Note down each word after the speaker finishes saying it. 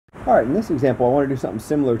All right, in this example, I want to do something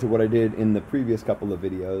similar to what I did in the previous couple of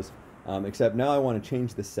videos, except now I want to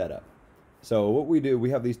change the setup. So what we do,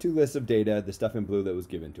 we have these two lists of data, the stuff in blue that was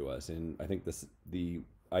given to us, and I think the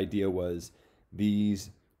idea was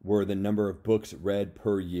these were the number of books read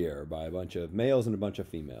per year by a bunch of males and a bunch of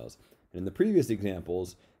females. And in the previous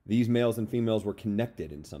examples, these males and females were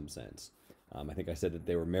connected in some sense. I think I said that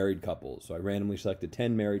they were married couples, so I randomly selected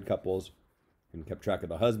 10 married couples and kept track of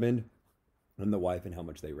the husband and the wife and how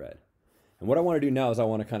much they read. And what I want to do now is I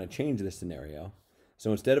want to kind of change this scenario.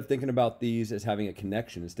 So instead of thinking about these as having a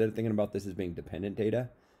connection, instead of thinking about this as being dependent data,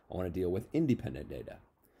 I want to deal with independent data.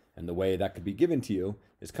 And the way that could be given to you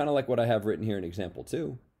is kind of like what I have written here in example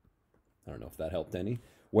 2. I don't know if that helped any,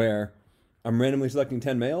 where I'm randomly selecting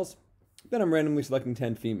 10 males, then I'm randomly selecting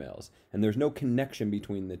 10 females, and there's no connection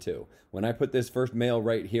between the two. When I put this first male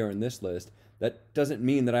right here in this list, that doesn't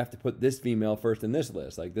mean that I have to put this female first in this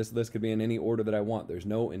list. Like, this list could be in any order that I want. There's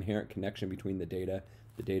no inherent connection between the data.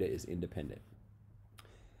 The data is independent.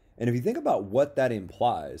 And if you think about what that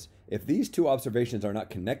implies, if these two observations are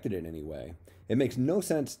not connected in any way, it makes no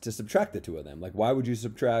sense to subtract the two of them. Like, why would you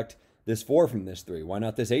subtract this 4 from this 3? Why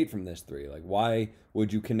not this 8 from this 3? Like, why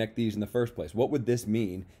would you connect these in the first place? What would this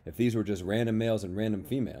mean if these were just random males and random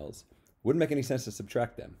females? Wouldn't make any sense to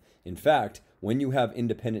subtract them. In fact, when you have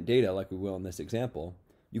independent data, like we will in this example,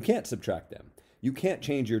 you can't subtract them. You can't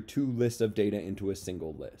change your two lists of data into a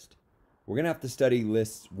single list. We're going to have to study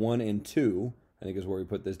lists 1 and 2, I think is where we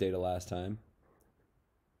put this data last time,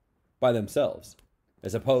 by themselves,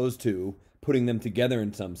 as opposed to putting them together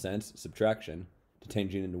in some sense, subtraction, to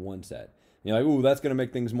changing into one set. You're like, ooh, that's going to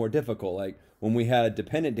make things more difficult. Like when we had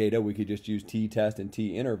dependent data, we could just use t-test and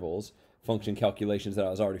t-intervals, function calculations that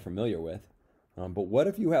I was already familiar with. But what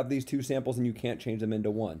if you have these two samples and you can't change them into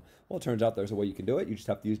one? Well, it turns out there's a way you can do it. You just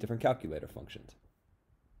have to use different calculator functions.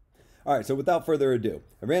 All right, so without further ado,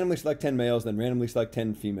 I randomly select 10 males, then randomly select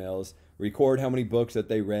 10 females, record how many books that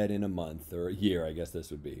they read in a month or a year, I guess this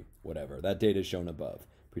would be, whatever. That data is shown above.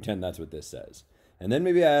 Pretend that's what this says. And then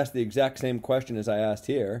maybe I ask the exact same question as I asked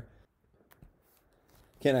here.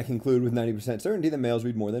 Can I conclude with 90% certainty that males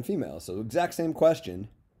read more than females? So exact same question,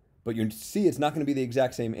 but you see it's not going to be the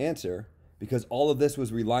exact same answer because all of this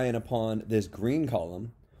was relying upon this green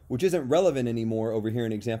column, which isn't relevant anymore over here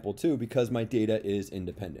in example 2 because my data is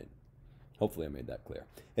independent. Hopefully I made that clear.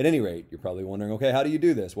 At any rate, you're probably wondering, okay, how do you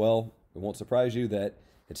do this? Well, it won't surprise you that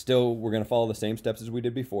we're going to follow the same steps as we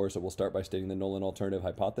did before. So we'll start by stating the null and alternative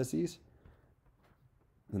hypotheses.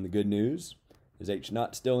 And the good news is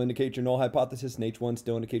H0 still indicates your null hypothesis and H1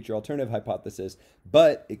 still indicates your alternative hypothesis,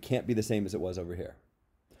 but it can't be the same as it was over here.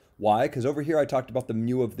 Why? Because over here I talked about the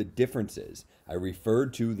mu of the differences. I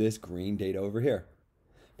referred to this green data over here.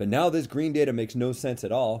 But now this green data makes no sense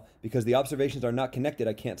at all because the observations are not connected.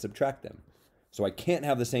 I can't subtract them. So I can't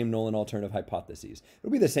have the same null and alternative hypotheses.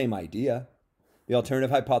 It'll be the same idea. The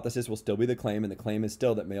alternative hypothesis will still be the claim, and the claim is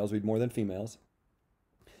still that males read more than females.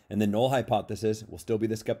 And the null hypothesis will still be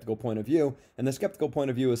the skeptical point of view, and the skeptical point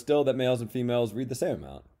of view is still that males and females read the same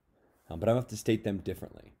amount. But I'm going to have to state them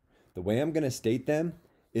differently. The way I'm going to state them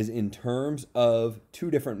is in terms of two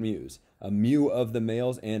different mu's, a mu of the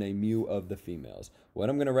males and a mu of the females. What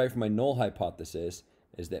I'm going to write for my null hypothesis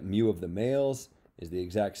is that mu of the males is the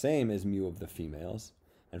exact same as mu of the females.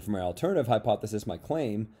 And for my alternative hypothesis, my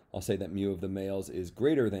claim, I'll say that mu of the males is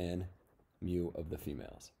greater than mu of the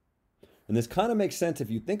females. And this kind of makes sense if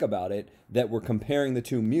you think about it, that we're comparing the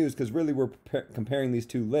two mu's, because really we're comparing these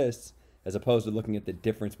two lists as opposed to looking at the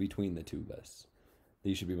difference between the two lists.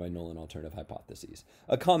 These should be my null and alternative hypotheses.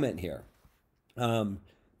 A comment here.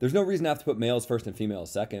 There's no reason to have to put males first and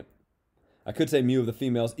females second. I could say mu of the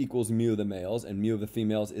females equals mu of the males, and mu of the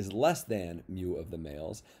females is less than mu of the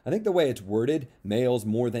males. I think the way it's worded, males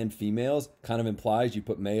more than females, kind of implies you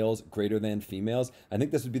put males greater than females. I think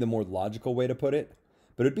this would be the more logical way to put it.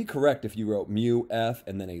 But it'd be correct if you wrote mu f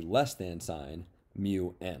and then a less than sign,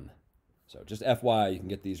 mu m. So just FYI, you can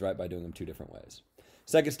get these right by doing them two different ways.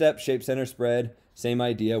 Second step, shape, center, spread. Same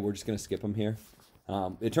idea. We're just going to skip them here.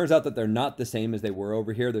 It turns out that they're not the same as they were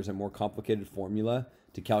over here. There's a more complicated formula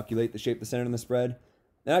to calculate the shape, the center, and the spread.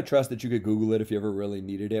 And I trust that you could Google it if you ever really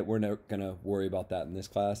needed it. We're not going to worry about that in this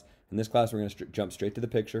class. In this class, we're going to jump straight to the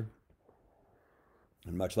picture.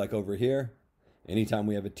 And much like over here, anytime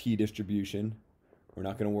we have a t-distribution, we're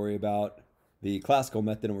not going to worry about the classical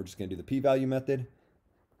method, and we're just going to do the p-value method.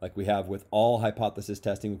 Like we have with all hypothesis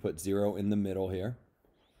testing, we put 0 in the middle here.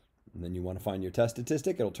 And then you want to find your test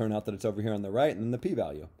statistic. It'll turn out that it's over here on the right, and then the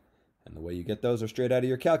p-value. And the way you get those are straight out of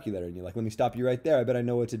your calculator. And you're like, let me stop you right there. I bet I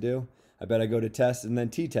know what to do. I bet I go to test and then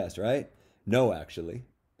t-test, right? No, actually.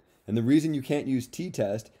 And the reason you can't use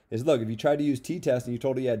t-test is, look, if you tried to use t-test and you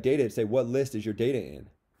told it you had data, it'd say, what list is your data in?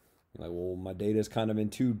 You're like, well, my data is kind of in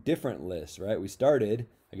two different lists, right? We started,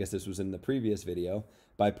 I guess this was in the previous video,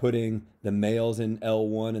 by putting the males in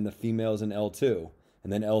L1 and the females in L2.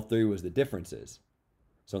 And then L3 was the differences.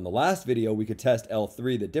 So in the last video, we could test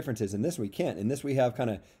L3, the differences. In this, we can't. In this, we have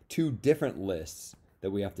kind of two different lists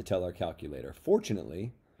that we have to tell our calculator.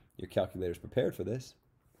 Fortunately, your calculator's prepared for this.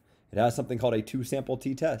 It has something called a two-sample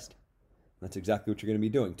t-test. That's exactly what you're going to be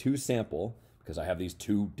doing. Two-sample, because I have these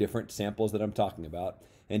two different samples that I'm talking about.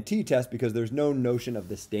 And t-test, because there's no notion of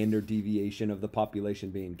the standard deviation of the population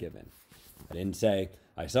being given. I didn't say,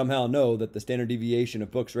 I somehow know that the standard deviation of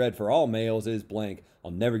books read for all males is blank. I'll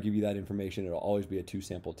never give you that information. It'll always be a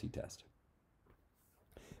two-sample t-test.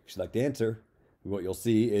 If you'd like to answer, what you'll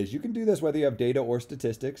see is you can do this whether you have data or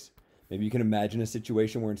statistics. Maybe you can imagine a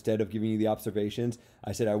situation where instead of giving you the observations,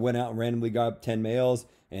 I said I went out and randomly got 10 males,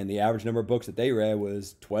 and the average number of books that they read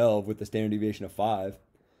was 12 with the standard deviation of 5.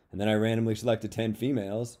 And then I randomly selected 10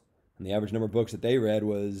 females, and the average number of books that they read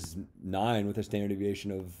was 9 with a standard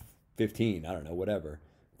deviation of 15. I don't know, whatever.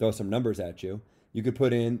 Throw some numbers at you. You could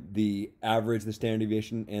put in the average, the standard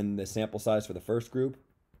deviation, and the sample size for the first group,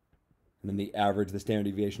 and then the average, the standard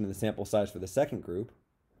deviation, and the sample size for the second group,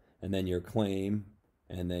 and then your claim,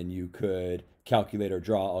 and then you could calculate or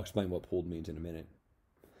draw. I'll explain what pooled means in a minute.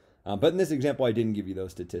 But in this example, I didn't give you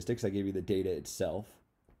those statistics. I gave you the data itself.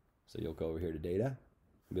 So you'll go over here to data.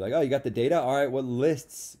 You'll be like, oh, you got the data? All right, what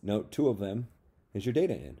lists, note 2 of them, is your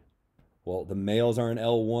data in? Well, the males are in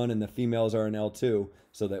L1 and the females are in L2.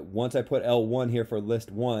 So that once I put L1 here for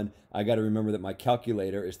list 1, I got to remember that my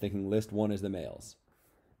calculator is thinking list 1 is the males.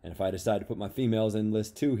 And if I decide to put my females in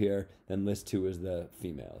list 2 here, then list 2 is the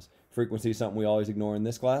females. Frequency is something we always ignore in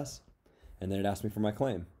this class. And then it asks me for my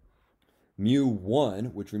claim.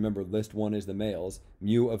 Mu1, which remember list 1 is the males.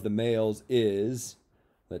 Mu of the males is,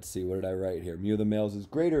 let's see, what did I write here? Mu of the males is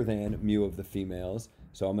greater than mu of the females.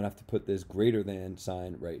 So I'm going to have to put this greater than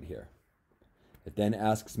sign right here. It then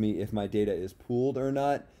asks me if my data is pooled or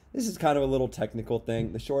not. This is kind of a little technical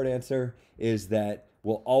thing. The short answer is that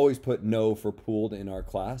we'll always put no for pooled in our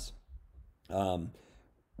class.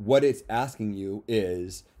 What it's asking you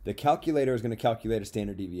is the calculator is going to calculate a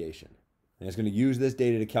standard deviation. And it's going to use this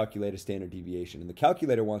data to calculate a standard deviation. And the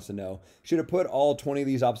calculator wants to know, should it put all 20 of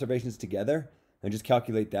these observations together and just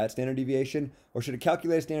calculate that standard deviation? Or should it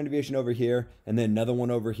calculate a standard deviation over here and then another one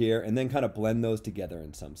over here and then kind of blend those together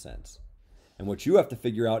in some sense? And what you have to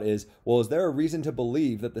figure out is, well, is there a reason to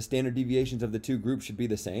believe that the standard deviations of the two groups should be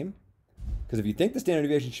the same? Because if you think the standard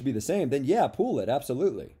deviation should be the same, then yeah, pool it,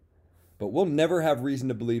 absolutely. But we'll never have reason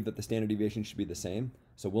to believe that the standard deviation should be the same,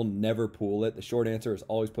 so we'll never pool it. The short answer is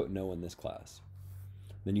always put no in this class.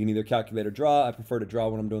 Then you can either calculate or draw. I prefer to draw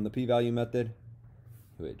when I'm doing the p-value method.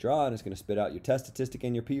 You hit draw, and it's going to spit out your test statistic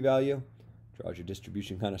and your p-value. Draws your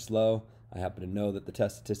distribution kind of slow. I happen to know that the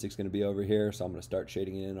test statistic is going to be over here, so I'm going to start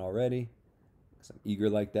shading it in already, because I'm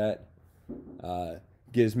eager like that.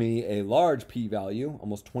 Gives me a large p-value,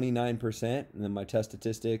 almost 29%, and then my test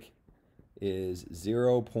statistic is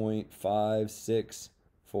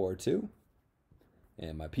 0.5642,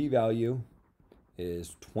 and my p-value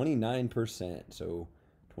is 29%, so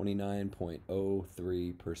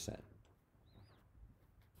 29.03%.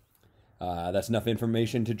 That's enough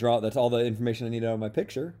information to draw. That's all the information I need out of my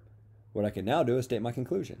picture. What I can now do is state my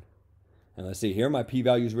conclusion. And let's see here, my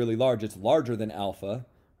p-value is really large. It's larger than alpha.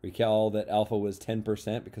 Recall that alpha was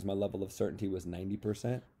 10% because my level of certainty was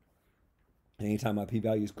 90%. Anytime my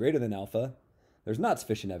p-value is greater than alpha, there's not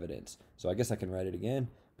sufficient evidence. So I guess I can write it again,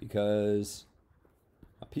 because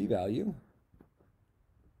my p-value,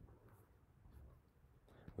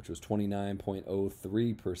 which was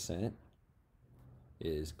 29.03%,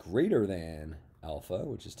 is greater than alpha,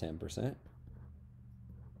 which is 10%.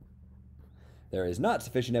 There is not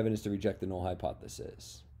sufficient evidence to reject the null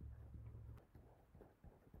hypothesis.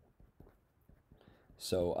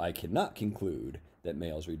 So I cannot conclude that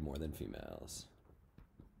males read more than females.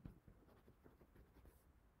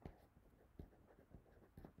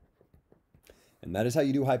 And that is how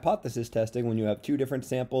you do hypothesis testing when you have two different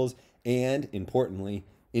samples and, importantly,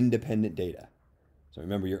 independent data. So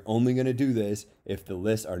remember, you're only going to do this if the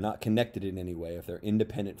lists are not connected in any way, if they're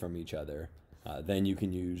independent from each other. Then you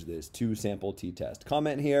can use this two-sample t-test.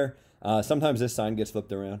 Comment here. Sometimes this sign gets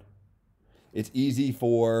flipped around. It's easy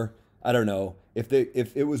for, I don't know, if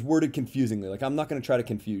it was worded confusingly. Like, I'm not going to try to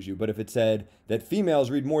confuse you, but if it said that females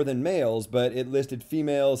read more than males, but it listed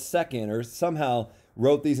females second, or somehow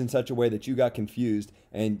wrote these in such a way that you got confused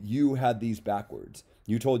and you had these backwards.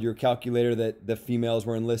 You told your calculator that the females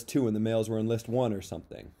were in list 2 and the males were in list 1 or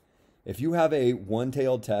something. If you have a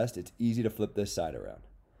one-tailed test, it's easy to flip this side around.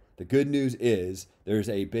 The good news is there's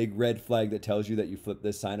a big red flag that tells you that you flip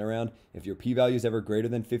this sign around if your p-value is ever greater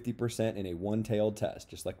than 50% in a one-tailed test,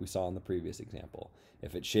 just like we saw in the previous example.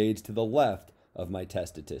 If it shades to the left of my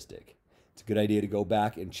test statistic. It's a good idea to go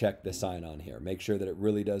back and check the sign on here. Make sure that it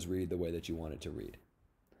really does read the way that you want it to read.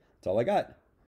 That's all I got.